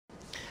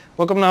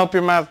Welcome to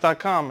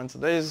helpyourmath.com. In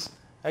today's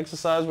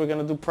exercise, we're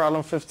going to do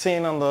problem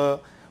 15 on the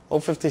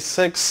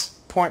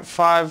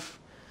MAT56.5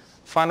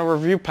 final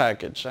review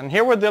package. And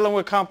here we're dealing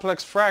with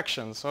complex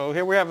fractions. So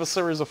here we have a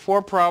series of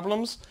 4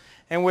 problems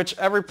in which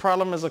every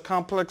problem is a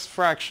complex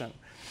fraction.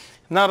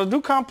 Now, to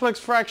do complex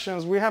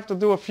fractions, we have to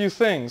do a few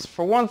things.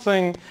 For one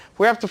thing,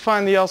 we have to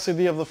find the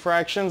LCD of the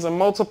fractions and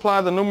multiply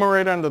the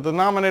numerator and the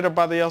denominator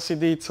by the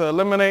LCD to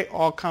eliminate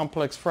all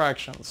complex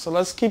fractions. So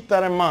let's keep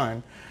that in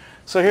mind.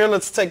 So here,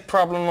 let's take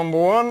problem number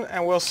 1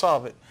 and we'll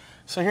solve it.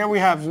 So here we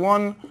have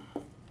 1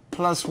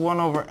 plus 1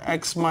 over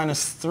x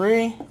minus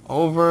 3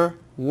 over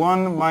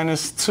 1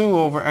 minus 2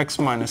 over x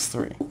minus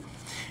 3.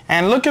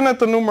 And looking at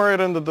the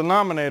numerator and the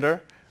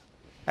denominator,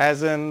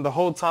 as in the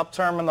whole top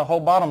term and the whole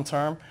bottom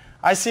term,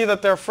 I see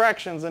that there are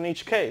fractions in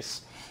each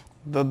case.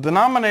 The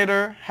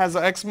denominator has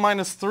x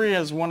minus 3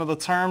 as one of the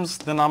term's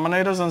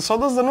denominators, and so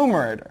does the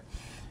numerator.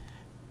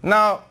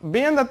 Now,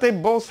 being that they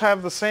both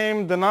have the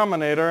same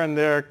denominator in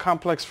their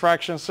complex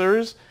fraction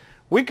series,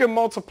 we can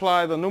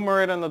multiply the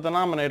numerator and the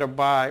denominator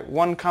by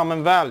one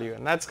common value,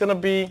 and that's going to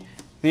be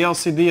the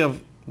LCD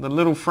of the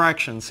little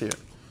fractions here.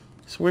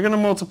 So we're going to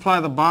multiply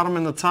the bottom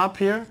and the top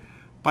here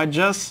by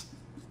just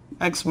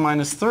x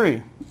minus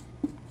 3.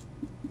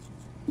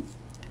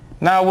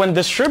 Now, when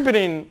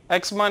distributing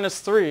x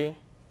minus 3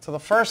 to the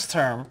first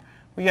term,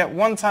 we get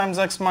 1 times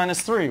x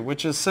minus 3,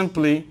 which is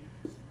simply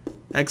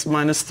x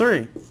minus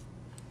 3.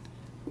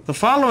 The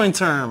following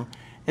term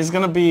is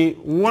going to be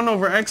 1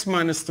 over x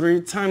minus 3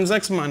 times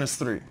x minus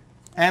 3.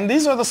 And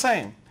these are the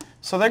same.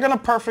 So they're going to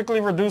perfectly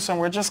reduce, and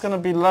we're just going to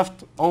be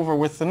left over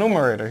with the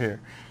numerator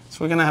here.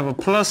 So we're going to have a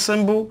plus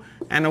symbol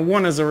and a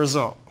 1 as a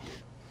result.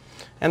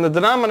 And the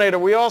denominator,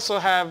 we also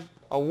have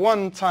a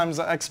 1 times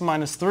the x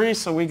minus 3,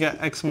 so we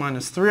get x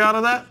minus 3 out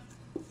of that.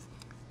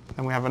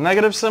 And we have a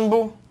negative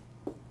symbol.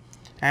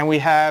 And we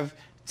have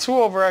 2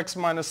 over x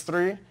minus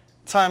 3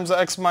 times the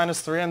x minus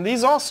 3. And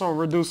these also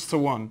reduce to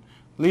 1,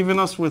 leaving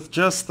us with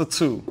just the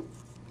 2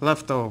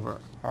 left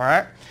over. All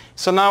right?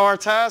 So now our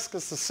task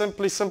is to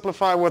simply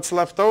simplify what's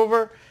left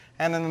over.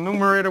 And in the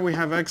numerator, we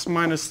have x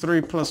minus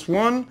 3 plus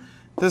 1.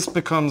 This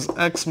becomes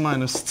x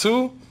minus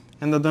 2.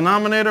 In the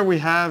denominator, we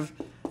have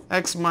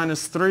x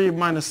minus 3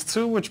 minus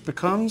 2, which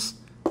becomes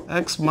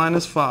x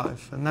minus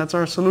 5. And that's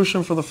our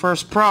solution for the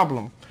first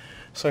problem.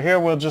 So here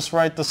we'll just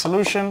write the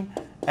solution,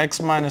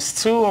 x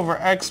minus 2 over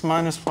x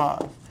minus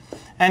 5.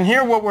 And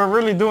here what we're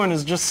really doing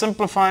is just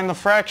simplifying the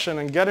fraction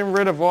and getting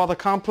rid of all the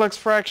complex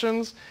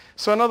fractions.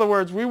 So in other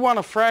words, we want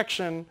a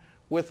fraction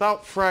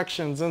without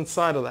fractions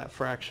inside of that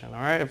fraction,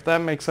 all right, if that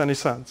makes any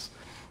sense.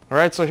 All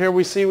right, so here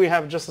we see we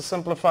have just a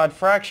simplified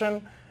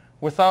fraction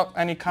without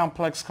any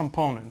complex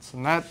components.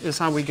 And that is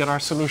how we get our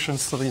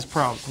solutions to these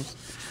problems.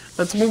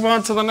 Let's move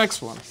on to the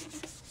next one.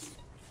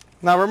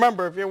 Now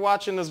remember, if you're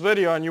watching this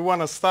video and you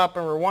want to stop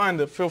and rewind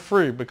it, feel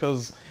free,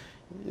 because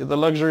the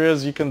luxury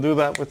is you can do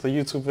that with the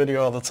YouTube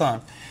video all the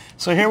time.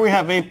 So here we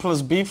have a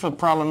plus b for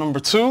problem number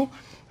 2.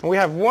 And we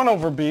have 1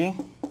 over b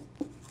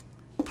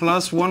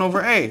plus 1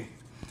 over a.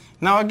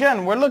 Now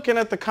again, we're looking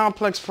at the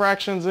complex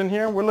fractions in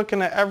here. We're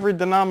looking at every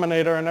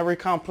denominator and every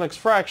complex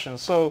fraction.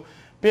 So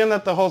being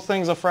that the whole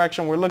thing's a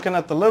fraction, we're looking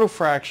at the little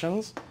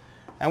fractions,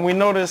 and we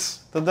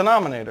notice the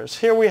denominators.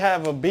 Here we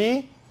have a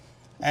b,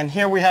 and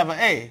here we have an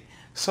a.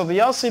 So the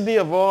LCD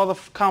of all the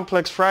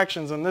complex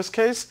fractions in this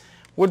case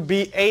would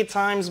be a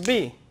times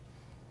b,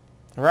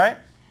 right?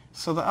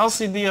 So the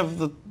LCD of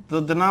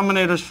the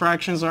denominator's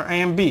fractions are a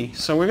and b.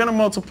 So we're going to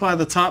multiply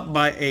the top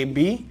by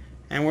ab,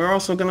 and we're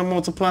also going to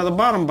multiply the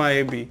bottom by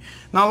ab.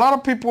 Now a lot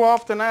of people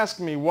often ask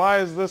me, why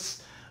is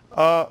this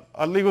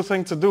a legal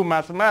thing to do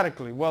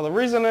mathematically? Well, the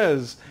reason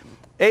is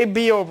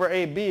AB over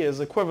AB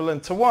is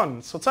equivalent to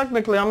 1. So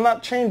technically, I'm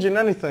not changing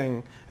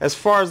anything as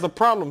far as the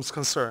problem's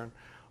concerned.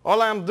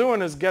 All I'm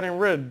doing is getting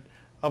rid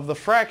of the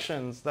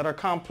fractions that are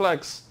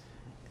complex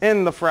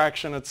in the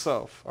fraction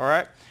itself. All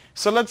right?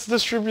 So let's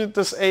distribute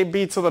this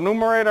AB to the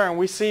numerator, and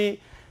we see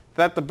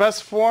that the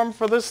best form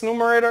for this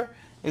numerator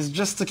is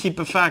just to keep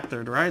it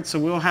factored, right? So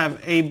we'll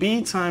have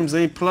AB times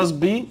A plus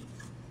B.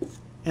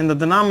 In the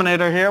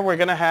denominator here, we're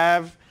going to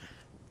have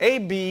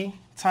AB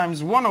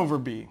times 1 over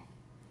b.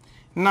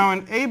 Now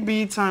in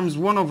AB times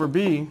 1 over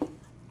b,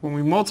 when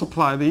we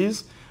multiply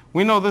these,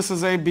 we know this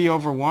is AB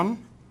over 1,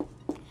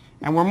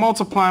 and we're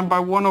multiplying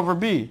by 1 over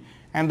b.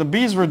 And the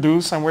b's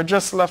reduce, and we're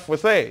just left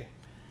with a.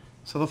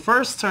 So the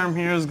first term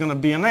here is going to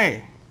be an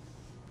a.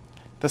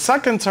 The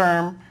second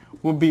term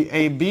will be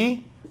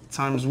AB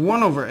times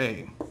 1 over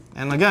a.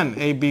 And again,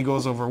 AB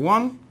goes over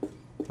 1,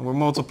 and we're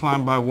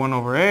multiplying by 1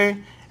 over a,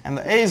 and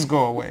the a's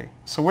go away.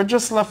 So we're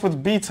just left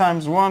with b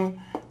times 1,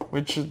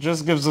 which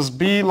just gives us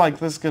b, like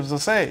this gives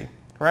us a,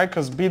 right?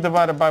 Because b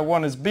divided by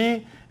 1 is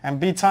b, and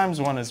b times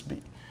 1 is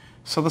b.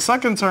 So the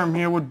second term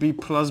here would be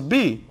plus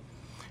b.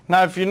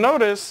 Now if you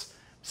notice,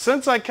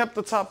 since I kept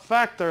the top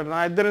factored and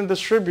I didn't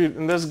distribute,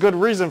 and there's good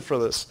reason for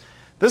this,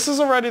 this is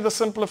already the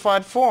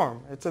simplified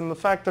form. It's in the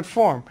factored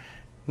form.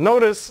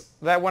 Notice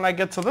that when I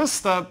get to this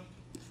step,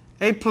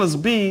 a plus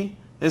b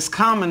is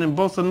common in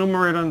both the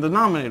numerator and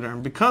denominator.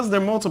 And because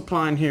they're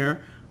multiplying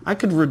here, I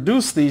could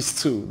reduce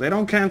these two. They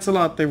don't cancel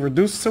out. They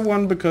reduce to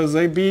 1 because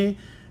a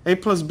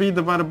plus b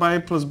divided by a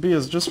plus b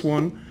is just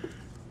 1.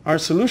 Our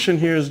solution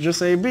here is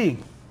just ab.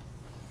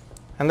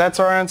 And that's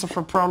our answer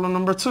for problem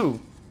number 2.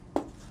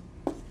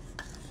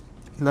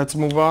 Let's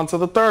move on to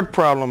the third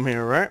problem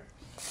here, right?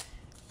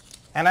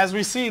 And as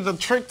we see, the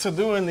trick to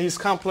doing these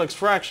complex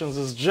fractions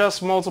is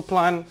just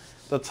multiplying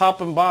the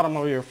top and bottom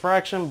of your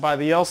fraction by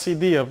the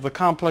LCD of the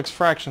complex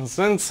fractions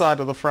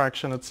inside of the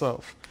fraction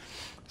itself.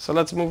 So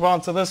let's move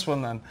on to this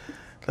one then.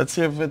 Let's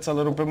see if it's a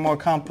little bit more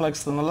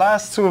complex than the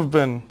last two have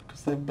been,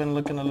 because they've been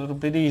looking a little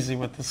bit easy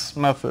with this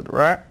method,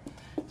 right?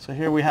 So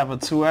here we have a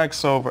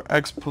 2x over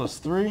x plus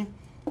 3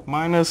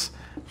 minus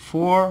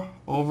 4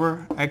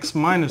 over x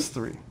minus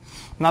 3.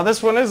 Now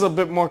this one is a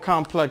bit more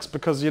complex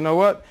because you know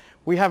what?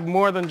 We have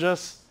more than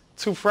just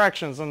two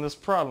fractions in this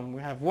problem.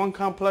 We have one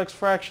complex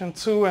fraction,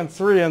 2 and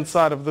 3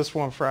 inside of this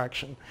one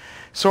fraction.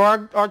 So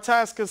our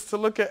task is to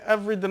look at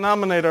every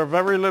denominator of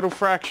every little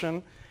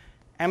fraction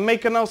and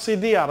make an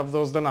LCD out of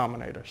those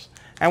denominators.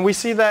 And we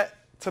see that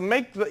to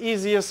make the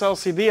easiest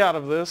LCD out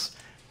of this,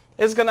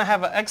 it's going to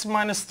have an x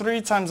minus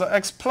 3 times an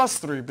x plus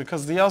 3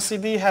 because the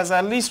LCD has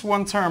at least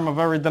one term of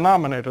every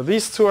denominator.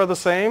 These two are the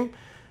same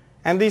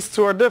and these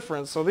two are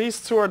different. So these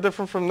two are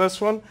different from this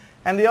one,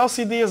 and the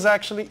LCD is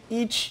actually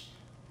each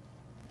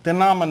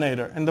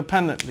denominator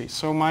independently.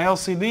 So my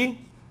LCD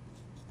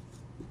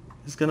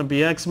is going to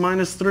be x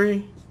minus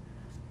 3,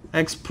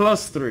 x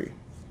plus 3.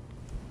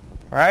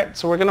 Right?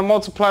 So we're going to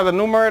multiply the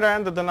numerator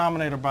and the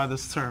denominator by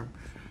this term.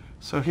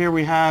 So here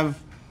we have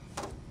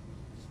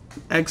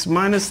x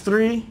minus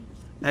 3,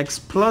 x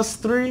plus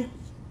 3,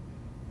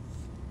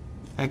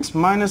 x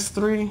minus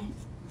 3,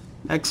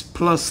 x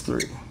plus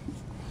 3.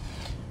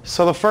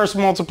 So the first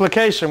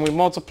multiplication, we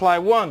multiply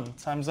 1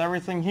 times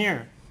everything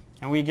here,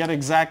 and we get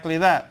exactly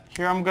that.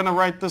 Here I'm going to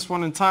write this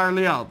one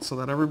entirely out so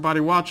that everybody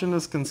watching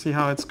this can see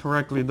how it's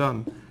correctly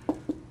done.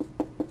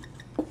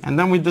 And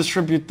then we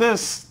distribute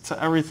this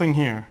to everything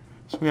here.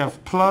 So we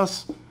have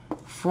plus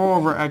 4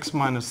 over x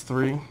minus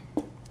 3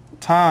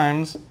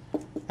 times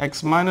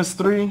x minus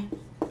 3,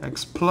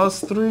 x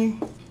plus 3.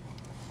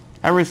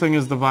 Everything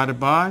is divided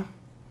by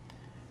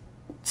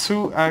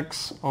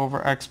 2x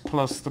over x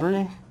plus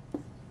 3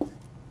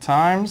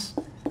 times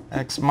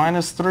x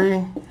minus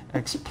 3,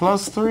 x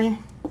plus 3.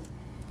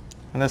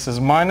 And this is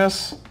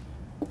minus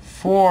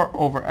 4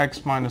 over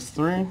x minus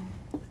 3,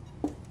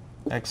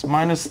 x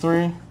minus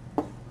 3,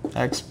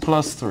 x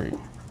plus 3.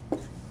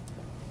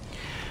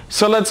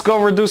 So let's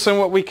go reducing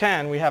what we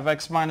can. We have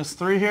x minus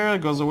 3 here.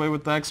 It goes away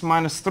with the x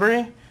minus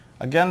 3.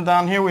 Again,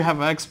 down here we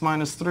have x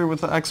minus 3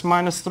 with the x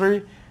minus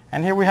 3.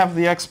 And here we have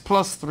the x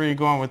plus 3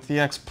 going with the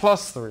x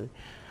plus 3.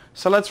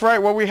 So let's write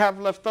what we have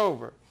left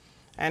over.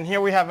 And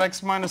here we have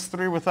x minus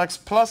 3 with x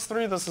plus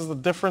 3. This is the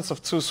difference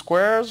of two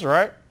squares,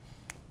 right?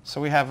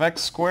 So we have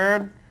x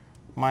squared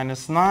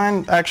minus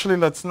 9. Actually,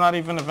 let's not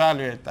even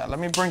evaluate that. Let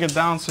me bring it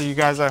down so you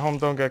guys at home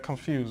don't get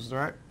confused,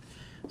 right?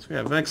 So we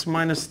have x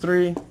minus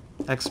 3,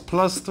 x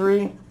plus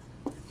 3,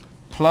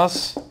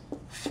 plus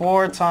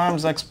 4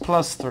 times x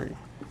plus 3.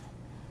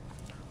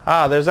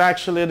 There's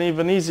actually an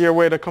even easier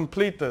way to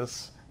complete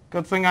this.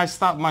 Good thing I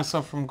stopped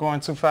myself from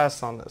going too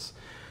fast on this.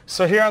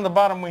 So here on the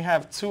bottom we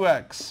have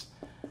 2x.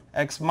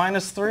 X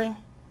minus 3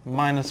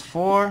 minus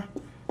 4,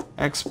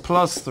 x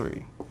plus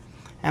 3.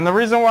 And the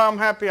reason why I'm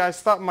happy I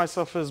stopped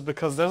myself is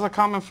because there's a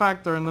common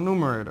factor in the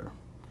numerator.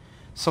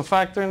 So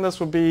factoring this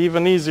would be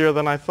even easier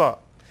than I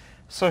thought.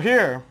 So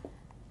here,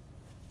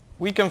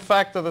 we can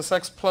factor this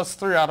x plus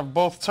 3 out of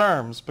both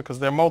terms because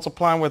they're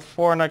multiplying with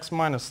 4 and x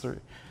minus 3.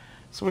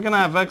 So we're going to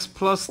have x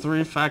plus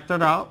 3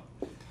 factored out.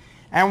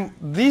 And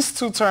these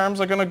two terms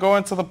are going to go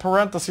into the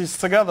parentheses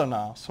together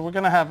now. So we're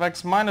going to have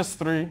x minus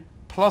 3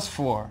 plus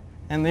 4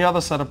 in the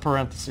other set of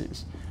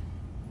parentheses.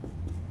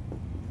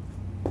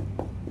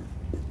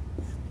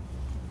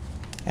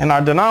 In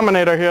our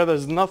denominator here,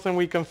 there's nothing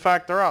we can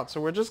factor out. So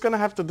we're just going to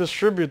have to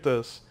distribute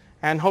this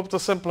and hope to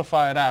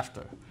simplify it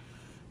after.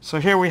 So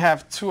here we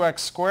have 2x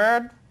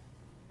squared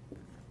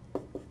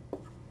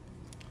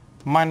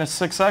minus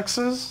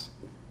 6x's.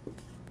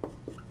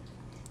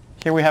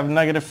 Here we have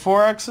negative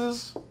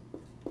 4x's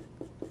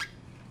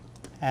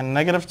and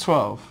negative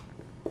 12.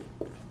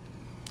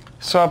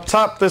 So up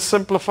top, this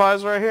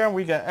simplifies right here.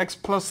 We get x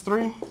plus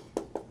 3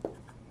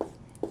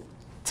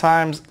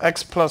 times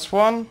x plus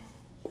 1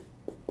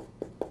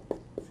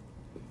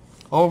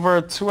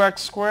 over 2x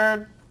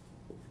squared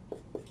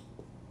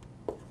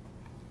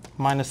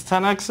minus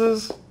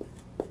 10x's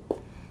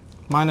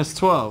minus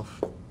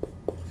 12.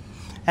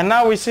 And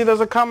now we see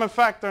there's a common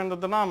factor in the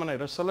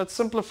denominator. So let's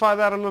simplify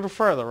that a little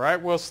further, right?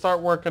 We'll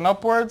start working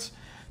upwards.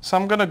 So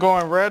I'm going to go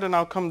in red and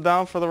I'll come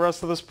down for the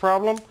rest of this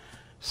problem.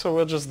 So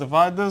we'll just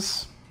divide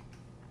this.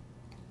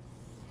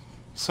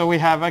 So we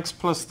have x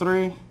plus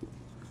 3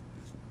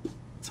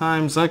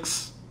 times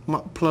x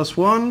plus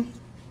 1.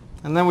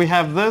 And then we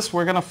have this.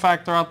 We're going to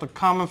factor out the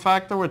common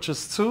factor, which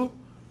is 2.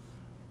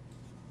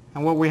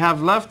 And what we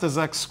have left is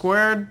x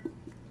squared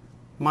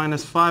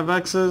minus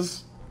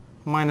 5x's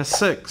minus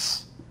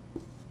 6.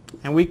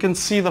 And we can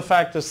see the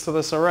factors to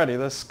this already.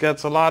 This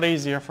gets a lot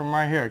easier from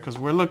right here because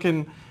we're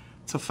looking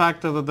to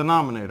factor the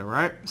denominator,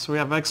 right? So we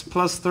have x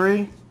plus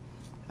 3,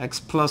 x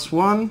plus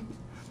 1.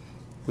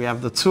 We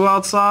have the 2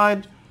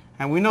 outside.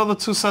 And we know the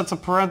two sets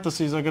of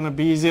parentheses are going to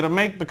be easy to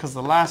make because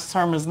the last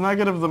term is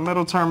negative. The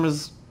middle term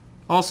is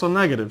also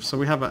negative. So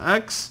we have an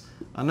x.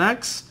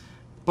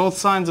 Both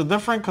signs are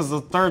different because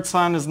the third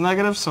sign is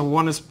negative. So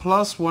one is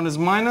plus, one is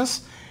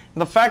minus.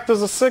 And the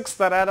factors of 6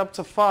 that add up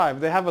to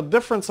 5. They have a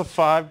difference of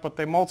 5, but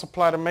they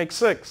multiply to make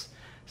 6.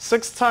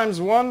 6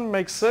 times 1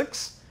 makes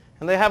 6.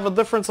 And they have a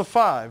difference of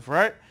 5,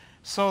 right?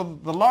 So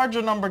the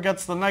larger number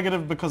gets the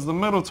negative because the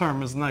middle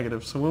term is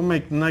negative. So we'll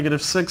make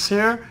negative 6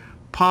 here,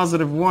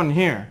 positive 1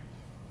 here.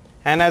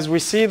 And as we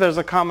see, there's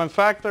a common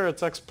factor.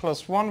 It's x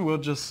plus 1. We'll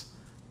just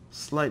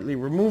slightly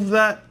remove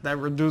that. That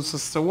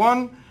reduces to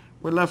 1.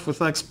 We're left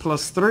with x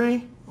plus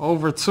 3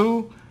 over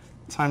 2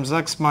 times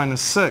x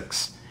minus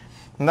 6.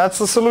 And that's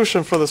the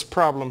solution for this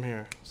problem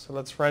here. So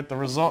let's write the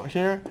result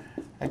here.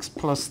 X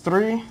plus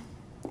 3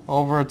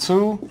 over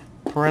 2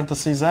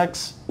 parentheses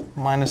x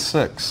minus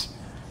 6.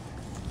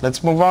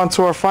 Let's move on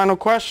to our final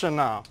question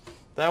now.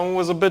 That one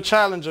was a bit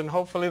challenging.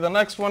 Hopefully the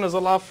next one is a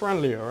lot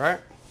friendlier, right?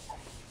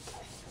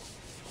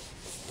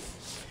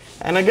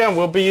 And again,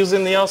 we'll be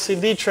using the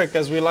LCD trick,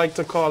 as we like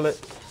to call it,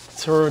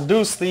 to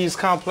reduce these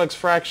complex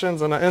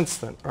fractions in an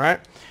instant, right?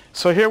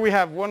 So here we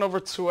have 1 over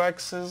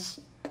 2x's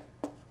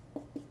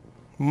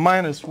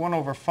minus 1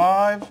 over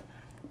 5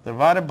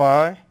 divided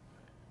by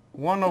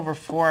 1 over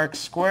 4x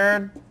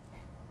squared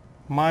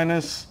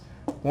minus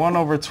 1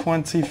 over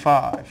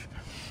 25.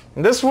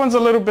 And this one's a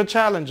little bit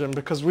challenging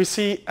because we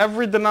see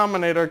every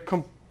denominator,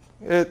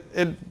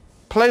 it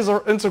plays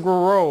an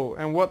integral role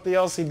in what the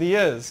LCD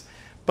is.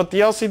 But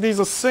the LCD is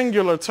a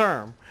singular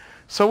term.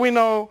 So we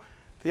know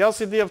the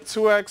LCD of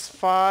 2x,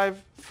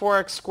 5,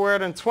 4x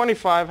squared, and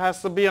 25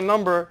 has to be a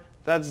number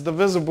that's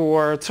divisible,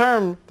 or a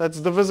term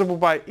that's divisible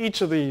by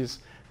each of these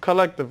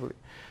collectively.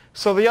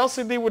 So the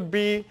LCD would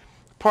be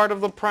part of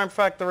the prime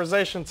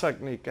factorization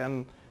technique.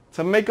 And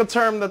to make a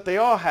term that they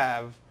all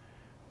have,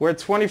 where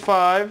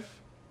 25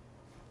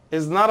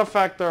 is not a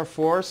factor of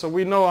 4, so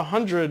we know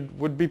 100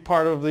 would be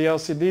part of the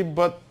LCD,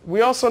 but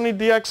we also need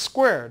the x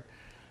squared.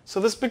 So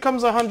this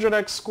becomes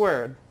 100x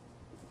squared.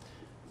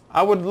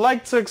 I would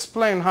like to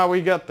explain how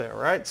we get there,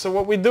 right? So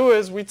what we do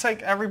is we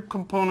take every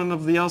component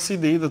of the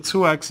LCD, the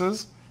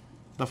 2x's,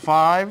 the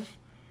 5,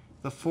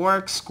 the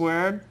 4x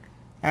squared,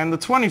 and the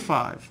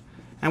 25.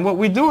 And what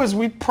we do is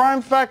we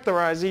prime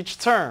factorize each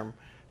term.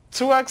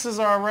 2x's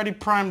are already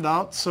primed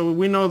out, so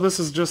we know this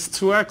is just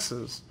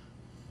 2x's.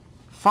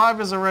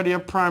 5 is already a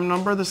prime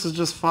number. This is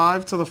just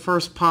 5 to the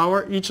first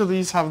power. Each of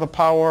these have the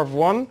power of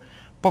 1.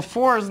 But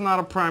 4 is not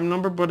a prime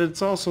number, but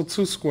it's also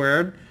 2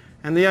 squared,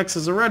 and the x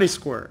is already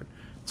squared.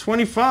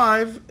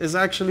 25 is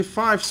actually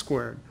 5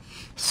 squared.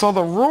 So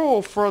the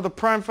rule for the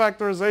prime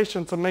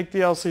factorization to make the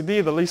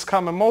LCD, the least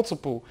common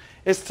multiple,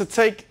 is to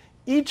take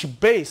each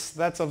base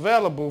that's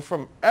available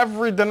from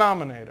every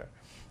denominator.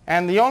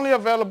 And the only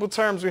available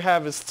terms we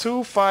have is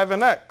 2, 5,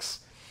 and x.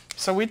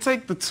 So we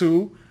take the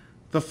 2,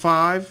 the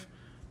 5,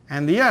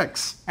 and the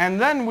x. And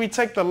then we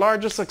take the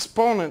largest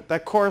exponent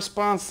that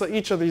corresponds to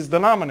each of these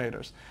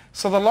denominators.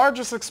 So the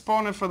largest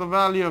exponent for the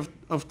value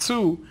of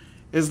 2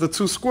 is the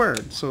 2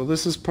 squared. So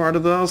this is part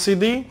of the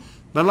LCD.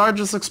 The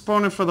largest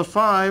exponent for the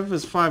 5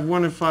 is 5,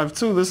 1, and 5,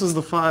 2. This is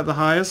the 5, the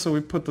highest, so we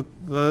put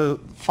the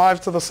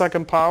 5 to the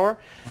second power.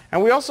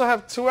 And we also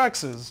have 2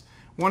 x's.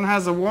 One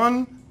has a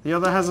 1, the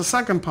other has a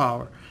second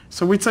power.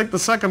 So we take the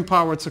second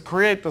power to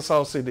create this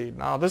LCD.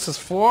 Now this is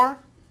 4,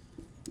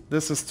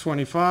 this is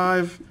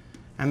 25,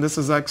 and this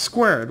is x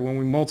squared. When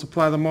we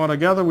multiply them all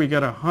together, we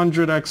get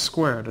 100x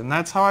squared. And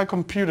that's how I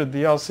computed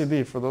the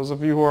LCD, for those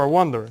of you who are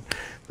wondering.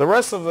 The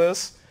rest of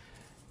this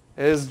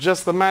is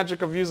just the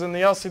magic of using the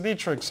LCD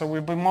trick. So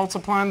we've been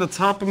multiplying the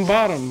top and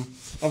bottom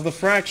of the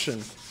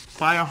fraction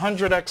by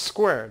 100x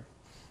squared.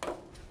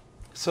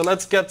 So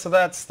let's get to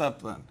that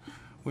step then.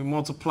 We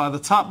multiply the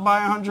top by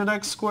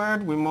 100x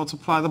squared. We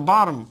multiply the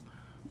bottom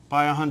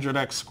by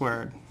 100x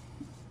squared.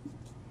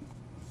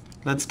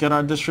 Let's get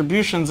our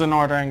distributions in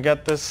order and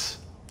get this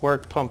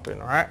work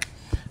pumping, all right?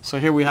 So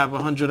here we have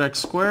 100x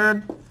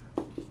squared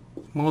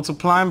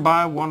multiplying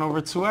by 1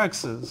 over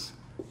 2x's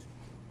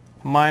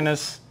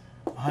minus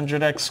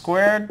 100x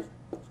squared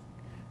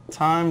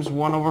times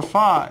 1 over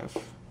 5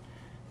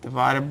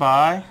 divided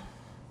by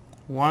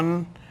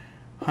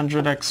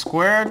 100x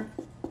squared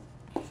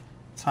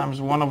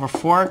times 1 over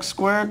 4x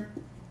squared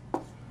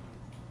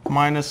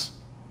minus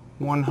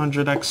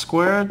 100x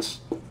squared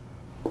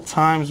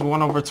times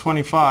 1 over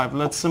 25.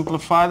 Let's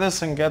simplify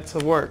this and get to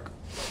work.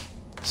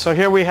 So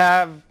here we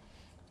have,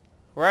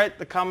 right,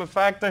 the common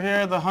factor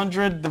here, the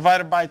 100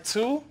 divided by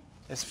 2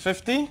 is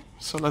 50.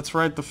 So let's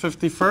write the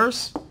 50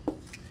 first.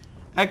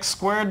 X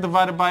squared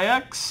divided by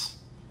x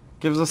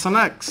gives us an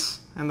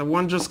x. And the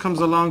 1 just comes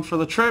along for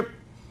the trip.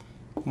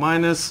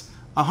 Minus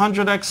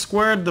 100x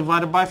squared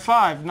divided by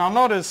 5. Now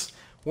notice,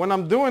 when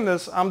I'm doing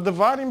this, I'm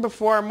dividing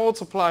before I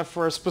multiply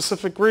for a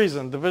specific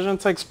reason. Division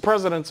takes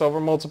precedence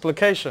over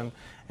multiplication.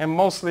 in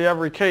mostly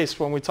every case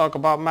when we talk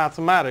about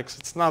mathematics.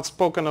 It's not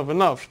spoken of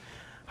enough.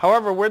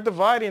 However, we're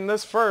dividing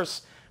this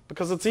first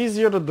because it's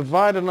easier to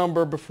divide a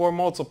number before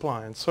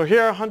multiplying. So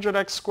here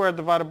 100x squared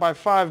divided by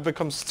 5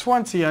 becomes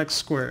 20x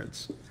squared.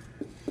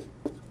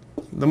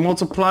 The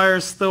multiplier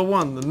is still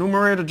 1. The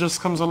numerator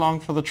just comes along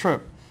for the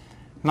trip.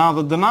 Now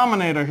the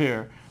denominator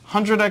here,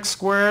 100x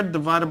squared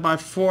divided by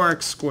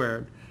 4x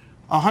squared.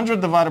 100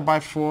 divided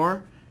by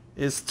 4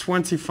 is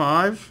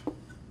 25.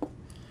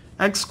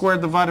 X squared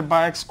divided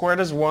by x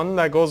squared is 1.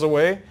 That goes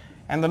away.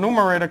 And the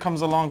numerator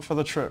comes along for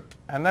the trip.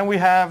 And then we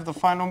have the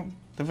final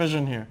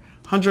division here.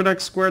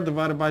 100x squared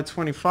divided by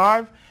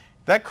 25.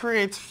 That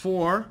creates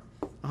 4.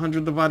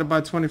 100 divided by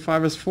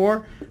 25 is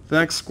 4. The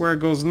x squared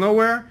goes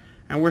nowhere.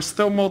 And we're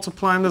still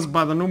multiplying this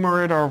by the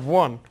numerator of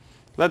 1.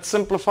 Let's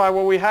simplify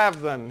what we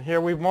have then. Here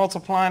we're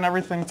multiplying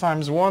everything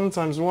times 1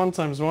 times 1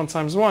 times 1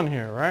 times 1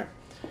 here, right?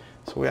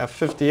 So we have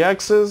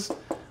 50x's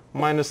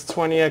minus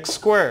 20x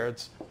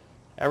squared.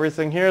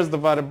 Everything here is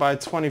divided by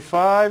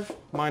 25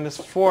 minus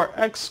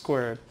 4x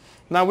squared.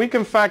 Now we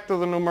can factor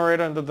the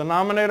numerator and the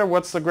denominator.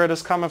 What's the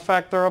greatest common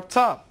factor up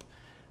top?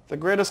 The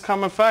greatest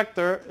common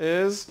factor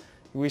is,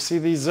 we see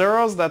these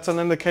zeros. That's an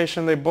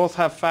indication they both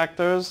have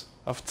factors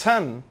of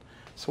 10.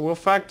 So we'll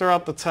factor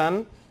out the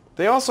 10.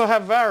 They also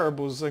have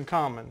variables in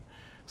common.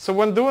 So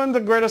when doing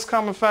the greatest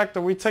common factor,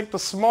 we take the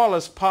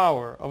smallest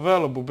power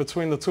available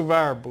between the two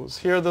variables.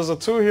 Here there's a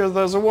 2, here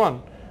there's a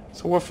 1.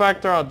 So we'll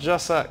factor out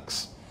just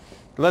x.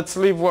 Let's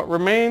leave what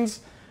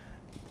remains.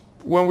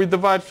 When we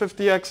divide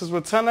 50x's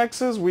with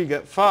 10x's, we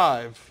get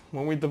 5.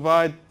 When we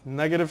divide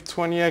negative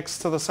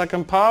 20x to the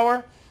second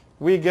power,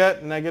 we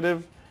get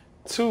negative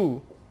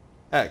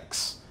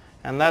 2x.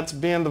 And that's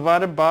being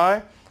divided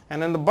by,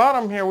 and in the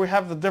bottom here we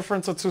have the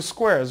difference of two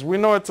squares. We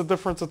know it's a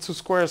difference of two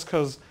squares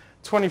because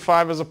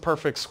 25 is a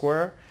perfect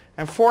square,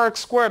 and 4x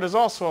squared is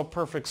also a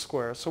perfect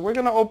square. So we're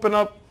going to open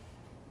up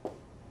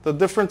the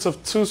difference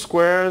of two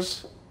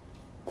squares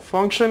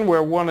function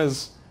where one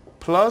is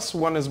plus,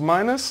 one is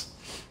minus.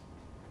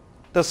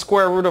 The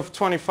square root of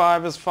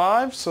 25 is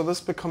 5, so this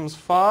becomes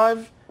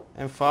 5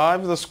 and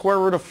 5. The square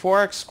root of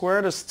 4x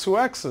squared is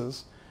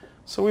 2x's.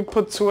 So we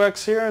put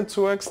 2x here and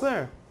 2x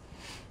there.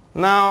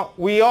 Now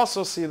we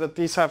also see that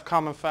these have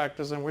common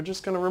factors, and we're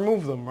just going to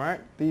remove them, right?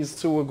 These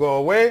two will go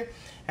away.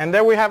 And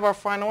there we have our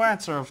final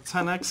answer of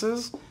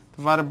 10x's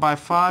divided by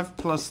 5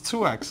 plus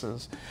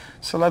 2x's.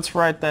 So let's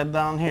write that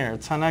down here.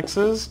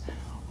 10x's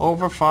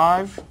over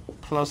 5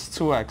 plus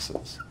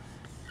 2x's.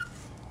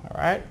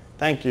 All right,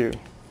 thank you.